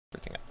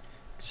everything up.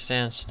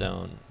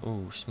 Sandstone.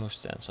 Ooh, smooth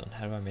sandstone.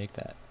 How do I make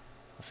that?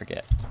 I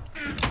forget.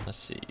 Let's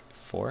see.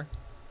 4?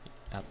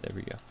 Oh, there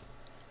we go.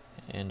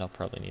 And I'll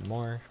probably need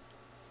more.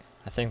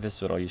 I think this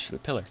is what I'll use for the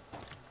pillar.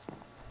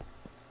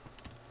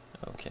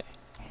 Okay.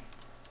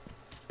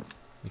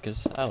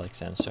 Because I like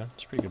sandstone.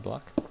 It's a pretty good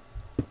block.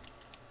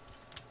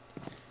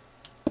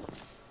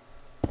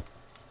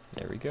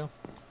 There we go.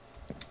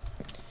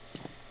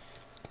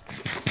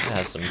 It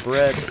has some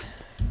bread.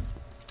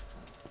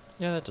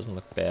 Yeah, that doesn't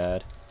look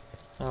bad.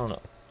 I don't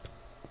know.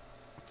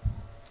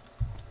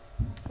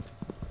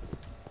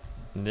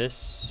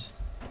 This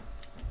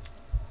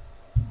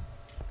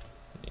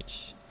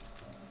needs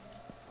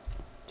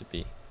to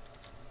be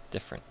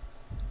different.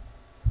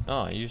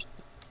 Oh, I used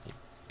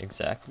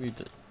exactly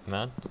the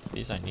amount of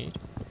these I need,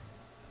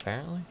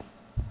 apparently.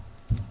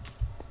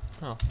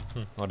 Oh,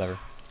 whatever.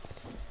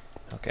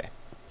 Okay.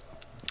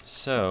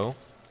 So,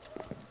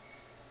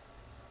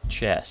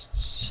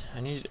 chests.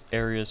 I need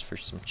areas for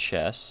some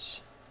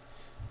chests.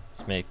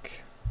 Let's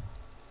make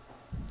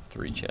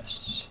 3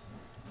 chests.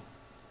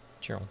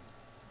 Churl.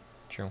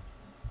 Churl.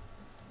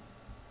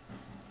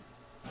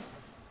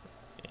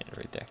 And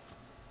right there.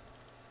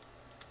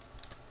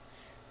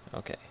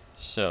 Okay,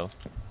 so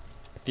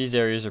these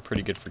areas are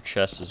pretty good for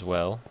chests as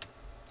well.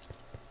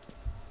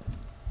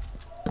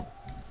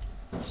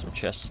 Some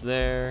chests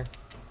there.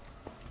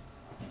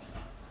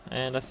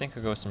 And I think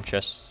I'll go with some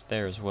chests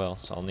there as well,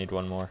 so I'll need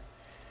one more.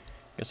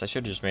 Guess I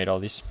should have just made all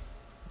these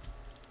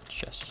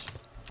chests.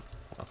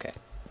 Okay.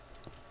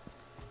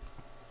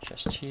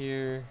 Chest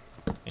here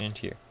and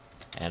here.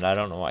 And I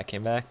don't know why I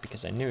came back,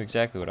 because I knew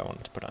exactly what I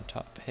wanted to put on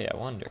top. Hey, I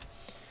wonder.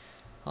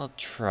 I'll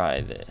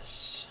try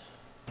this.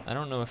 I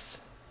don't know if...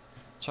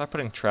 Try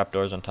putting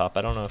trapdoors on top.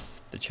 I don't know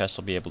if the chest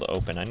will be able to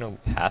open. I know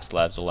half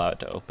slabs allow it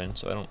to open,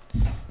 so I don't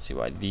see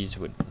why these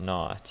would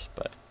not,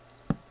 but...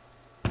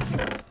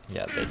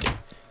 yeah, they do.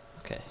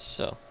 Okay,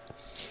 so...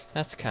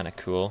 that's kind of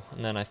cool.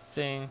 And then I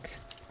think...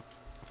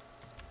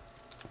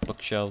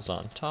 bookshelves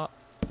on top.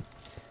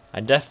 I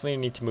definitely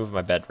need to move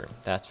my bedroom,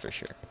 that's for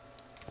sure.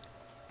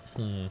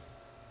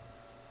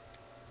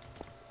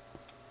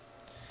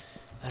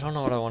 I don't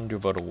know what I want to do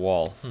about a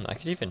wall. I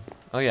could even...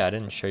 oh yeah, I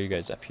didn't show you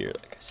guys up here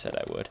like I said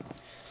I would.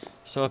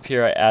 So up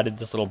here I added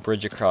this little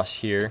bridge across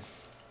here.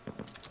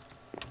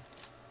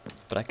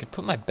 But I could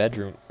put my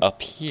bedroom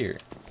up here.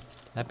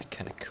 That'd be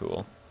kind of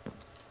cool,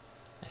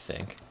 I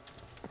think.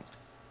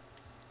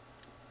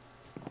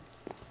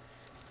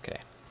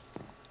 Okay.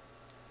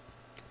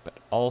 But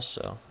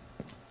also,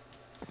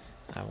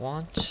 I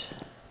want...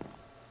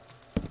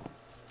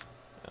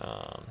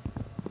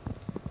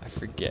 I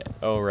forget.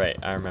 Oh, right.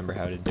 I remember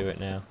how to do it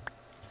now.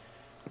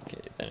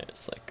 Okay, then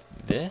it's like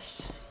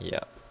this.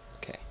 Yep.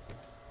 Okay.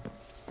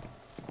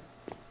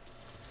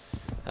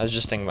 I was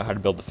just thinking about how to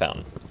build the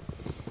fountain.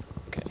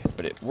 Okay,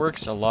 but it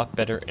works a lot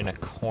better in a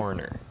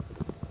corner.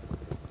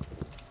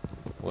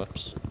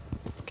 Whoops.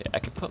 Okay, I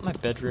could put my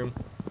bedroom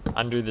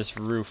under this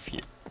roof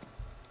here.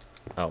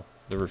 Oh,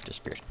 the roof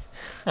disappeared.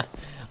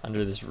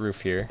 Under this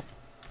roof here.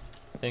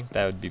 I think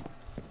that would be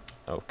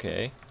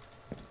okay.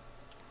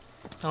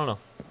 I don't know.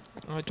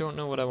 I don't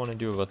know what I want to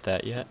do about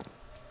that yet.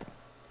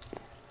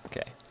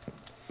 Okay.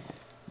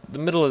 The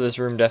middle of this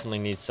room definitely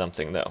needs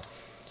something, though.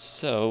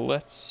 So,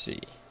 let's see.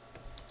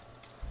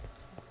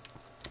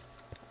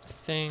 I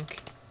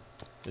think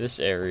this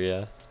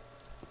area...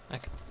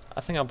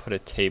 I think I'll put a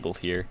table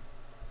here.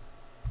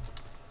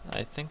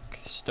 I think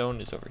stone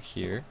is over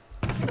here.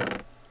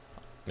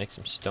 Make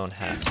some stone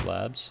half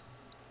slabs.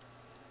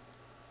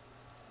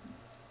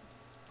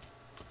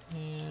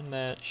 And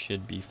that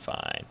should be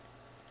fine.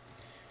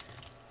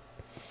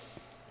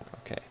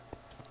 Okay.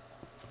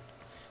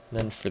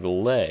 Then for the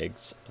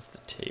legs of the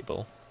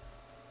table,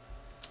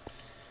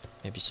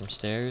 maybe some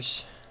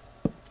stairs.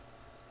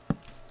 Like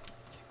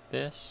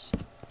this.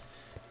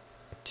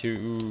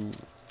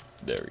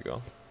 There we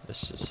go.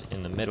 This is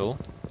in the middle.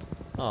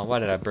 Oh, why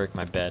did I break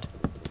my bed?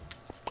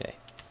 Okay.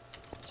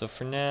 So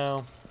for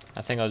now,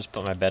 I think I'll just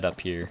put my bed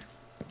up here.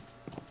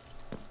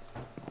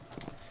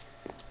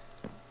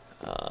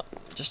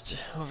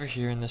 Just over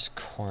here in this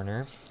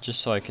corner,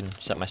 just so I can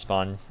set my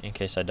spawn in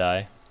case I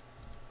die.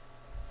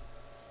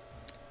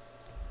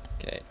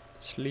 Okay,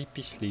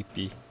 sleepy,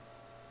 sleepy.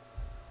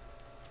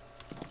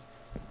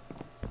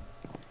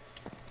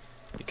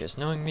 Because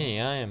knowing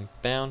me, I am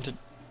bound to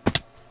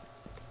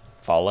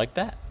fall like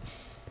that.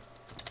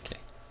 Okay,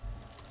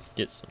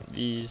 get some of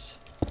these.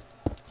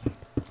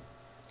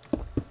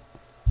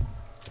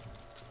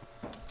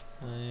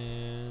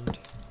 And...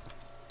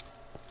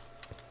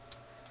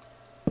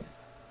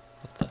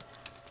 what the?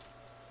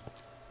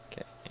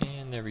 Okay,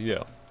 and there we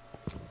go.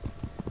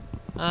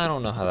 I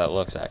don't know how that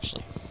looks,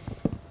 actually.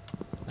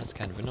 That's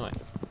kind of annoying.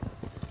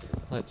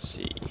 Let's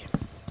see.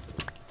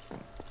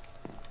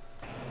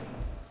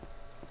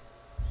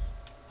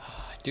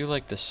 I do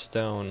like the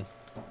stone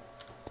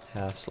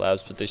half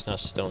slabs, but there's no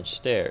stone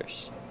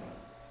stairs,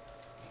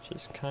 which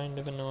is kind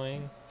of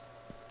annoying.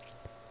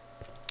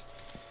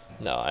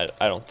 No,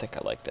 I don't think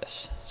I like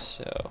this.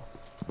 So,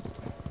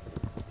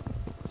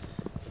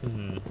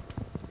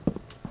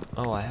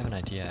 Oh, I have an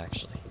idea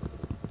actually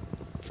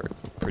for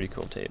a pretty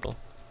cool table.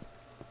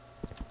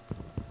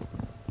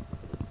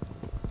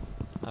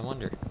 I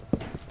wonder.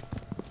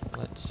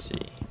 Let's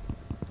see.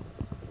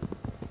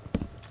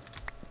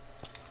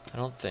 I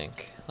don't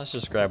think. Let's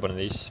just grab one of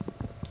these.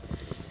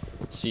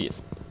 See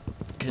if,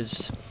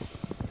 because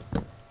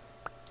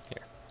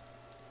here.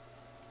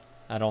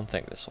 I don't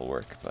think this will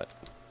work, but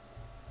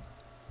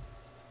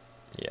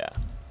yeah.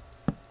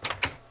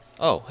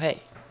 Oh,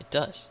 hey, it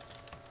does.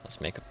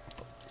 Let's make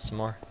some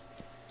more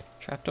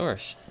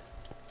trapdoors.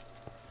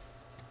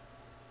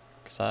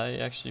 Because I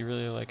actually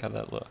really like how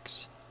that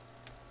looks.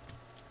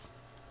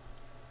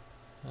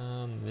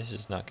 This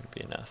is not going to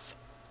be enough.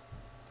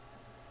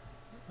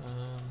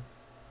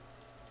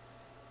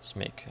 Let's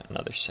make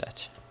another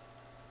set.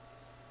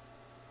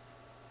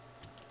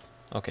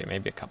 Okay,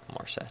 maybe a couple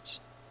more sets.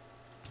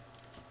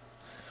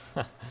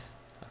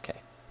 Okay.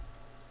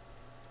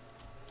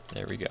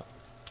 There we go.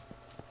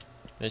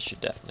 This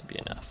should definitely be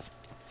enough.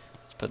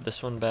 Let's put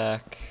this one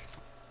back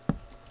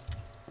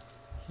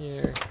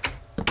here.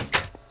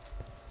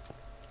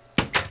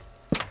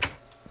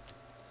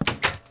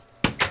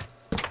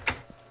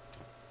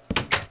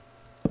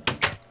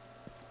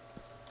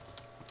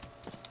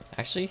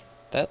 Actually,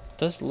 that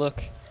does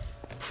look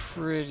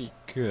pretty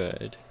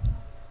good.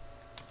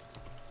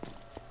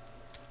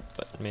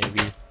 But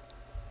maybe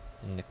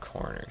in the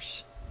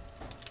corners,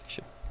 I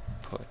should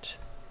put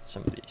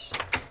some of these.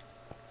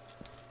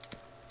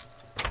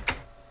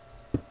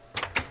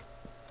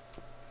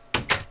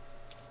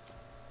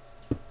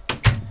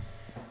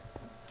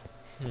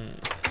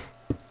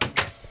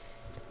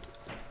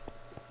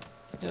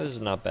 Yeah, this is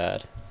not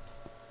bad.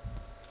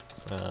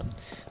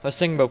 I was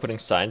thinking about putting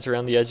signs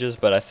around the edges,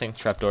 but I think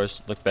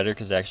trapdoors look better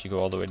because they actually go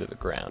all the way to the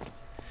ground.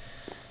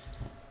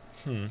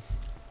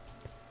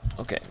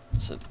 Okay,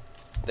 so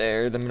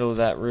there, the middle of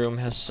that room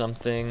has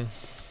something.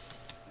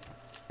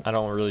 I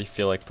don't really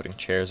feel like putting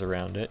chairs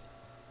around it.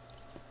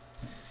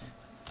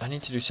 I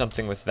need to do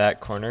something with that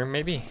corner,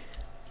 maybe.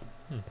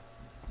 No,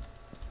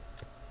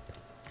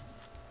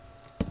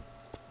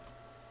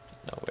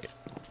 wait.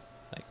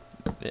 Like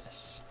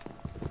this.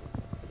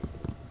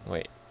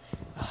 Wait.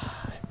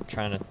 I'm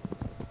trying to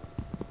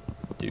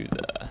do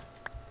the...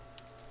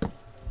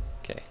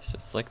 Okay, so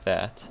it's like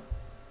that.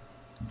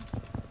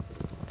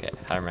 Okay,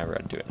 I remember how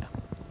to do it now.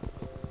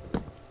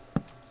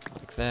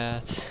 Like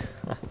that.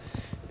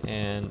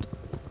 And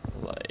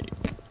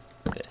like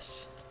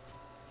this.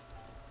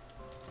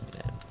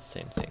 And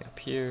same thing up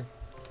here.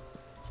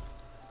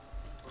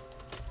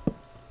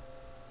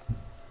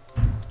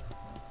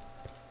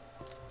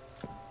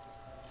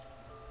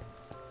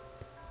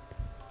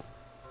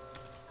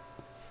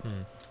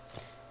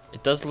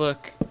 It does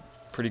look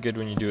pretty good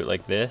when you do it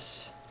like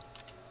this.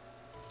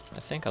 I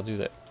think I'll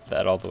do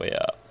that all the way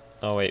up.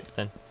 Oh wait,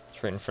 then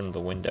it's right in front of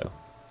the window.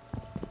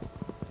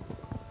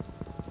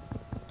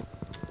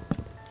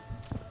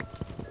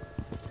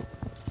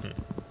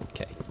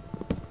 Okay.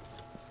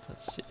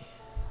 Let's see.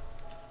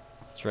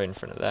 It's right in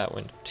front of that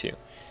window too.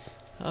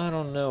 I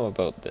don't know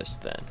about this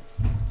then.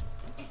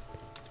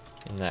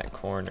 In that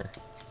corner.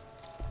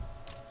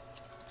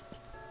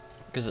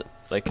 Because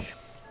like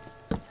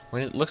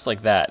when it looks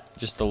like that,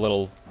 just the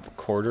little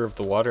quarter of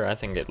the water, I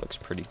think it looks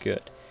pretty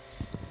good.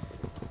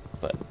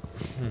 But,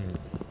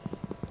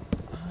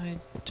 I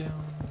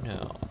don't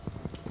know.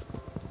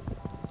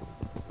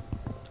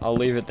 I'll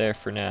leave it there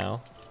for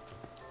now.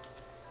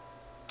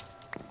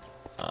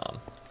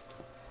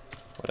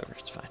 Whatever,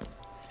 it's fine.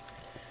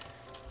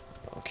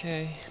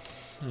 Okay.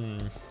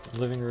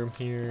 Living room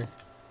here.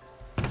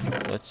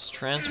 Let's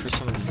transfer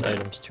some of these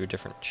items to a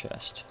different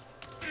chest.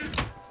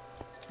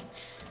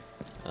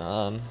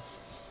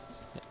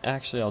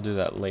 Actually, I'll do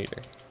that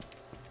later.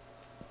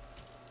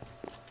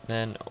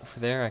 Then over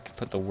there, I could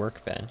put the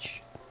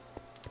workbench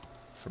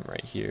from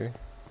right here.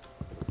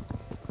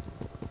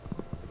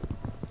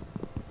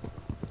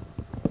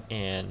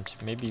 And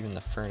maybe even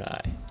the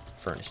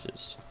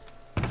furnaces.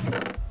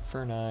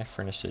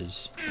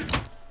 Furnaces.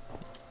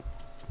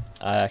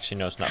 I actually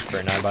know it's not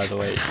furni, by the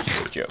way, it's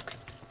just a joke.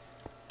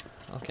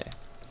 Okay.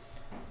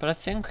 But I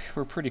think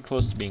we're pretty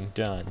close to being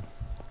done.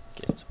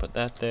 Okay, let's put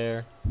that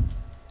there.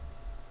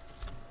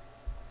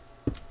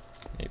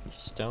 Maybe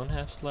stone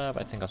half slab.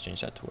 I think I'll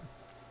change that to wood.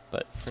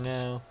 But for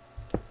now,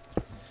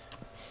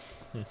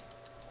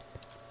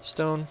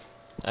 stone,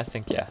 I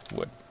think, yeah,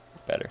 wood,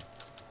 better.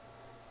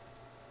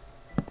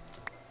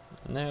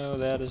 No,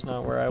 that is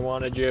not where I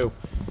wanted you.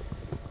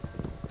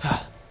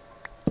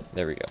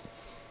 There we go.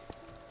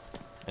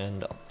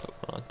 And I'll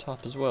put one on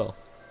top as well.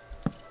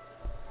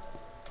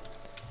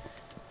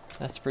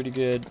 That's pretty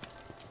good.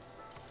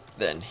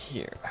 Then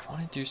here, I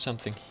want to do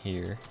something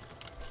here.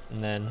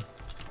 And then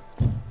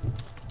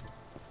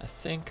I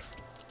think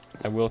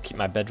I will keep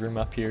my bedroom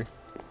up here.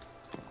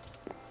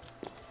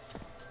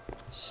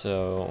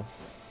 So,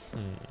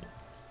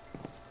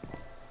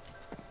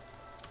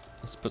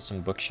 let's put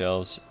some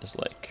bookshelves as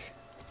like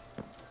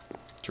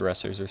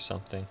dressers or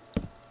something.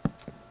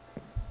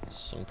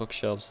 Some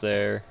bookshelves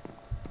there.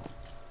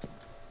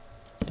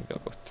 Maybe I'll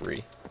go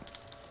 3.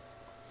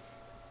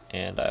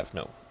 and I have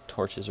no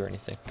torches or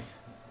anything.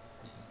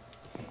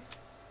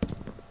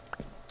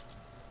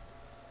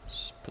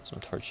 Let's put some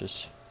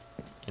torches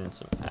in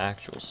some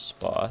actual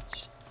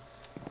spots,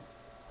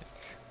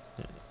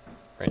 like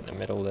right in the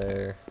middle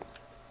there,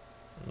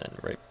 and then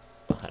right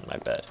behind my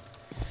bed.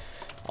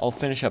 I'll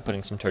finish up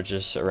putting some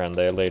torches around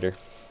there later.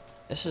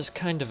 This is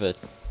kind of a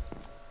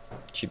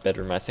cheap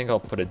bedroom. I think I'll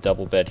put a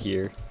double bed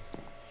here,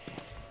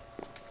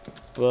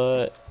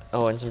 but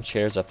oh, and some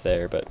chairs up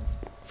there. But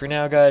for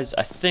now, guys,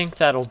 I think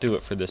that'll do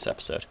it for this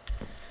episode.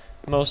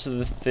 Most of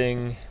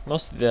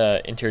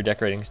the interior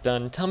decorating's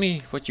done. Tell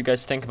me what you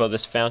guys think about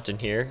this fountain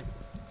here.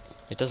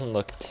 It doesn't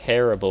look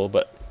terrible,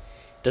 but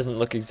it doesn't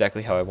look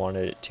exactly how I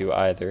wanted it to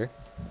either.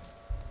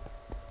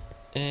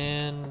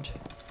 And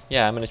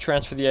yeah, I'm going to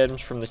transfer the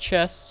items from the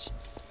chests.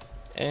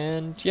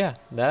 And yeah,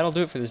 that'll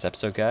do it for this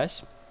episode,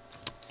 guys.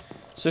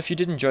 So if you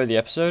did enjoy the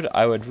episode,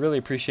 I would really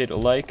appreciate a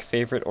like,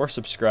 favorite, or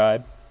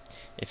subscribe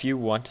if you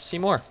want to see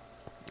more.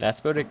 That's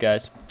about it,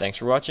 guys. Thanks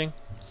for watching.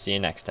 See you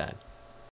next time.